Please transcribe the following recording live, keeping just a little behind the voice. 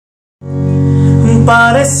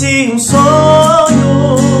Parece um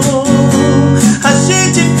sonho, a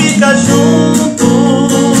gente fica junto,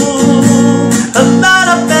 andar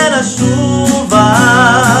a pé na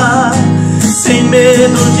chuva, sem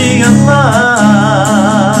medo de amar.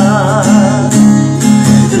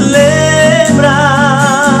 Lembra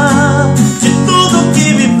de tudo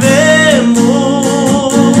que vivemos,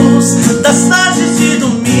 das tardes de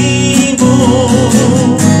domingo,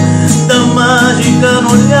 da mágica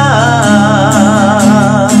no olhar.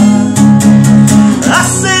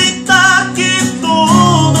 Aceita que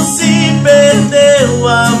tudo se perdeu,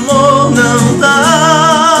 amor não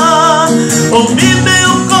dá. Ouvir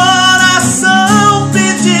meu coração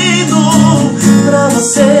pedindo pra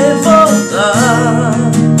você voltar.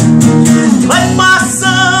 Vai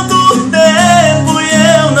passando o tempo e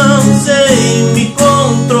eu não sei me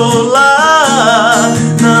controlar.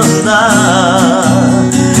 Não dá,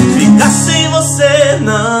 ficar sem você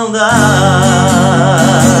não dá.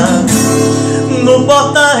 No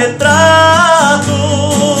Porta Retrato,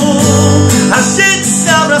 a gente se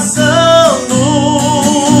abraçando,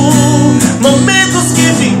 momentos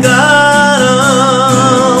que ficaram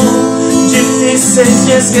difíceis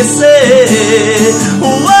de esquecer.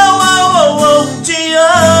 Te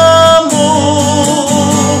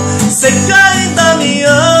amo, sei que ainda me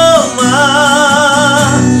ama.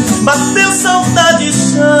 Bateu saudade,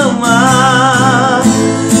 chama,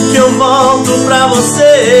 que eu volto pra você.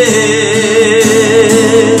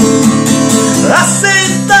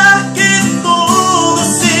 Aceita que tudo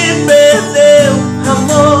se perdeu,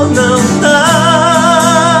 amor não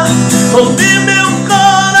dá. Ouvir meu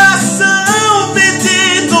coração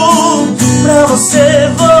pedindo pra você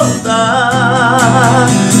voltar.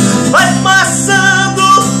 Vai passando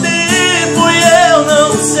o tempo e eu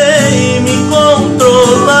não sei me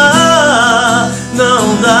controlar.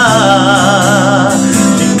 Não dá,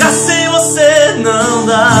 ficar sem você não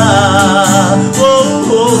dá.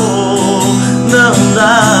 Não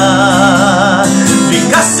dá,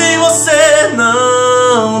 ficar sem você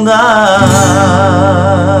não dá.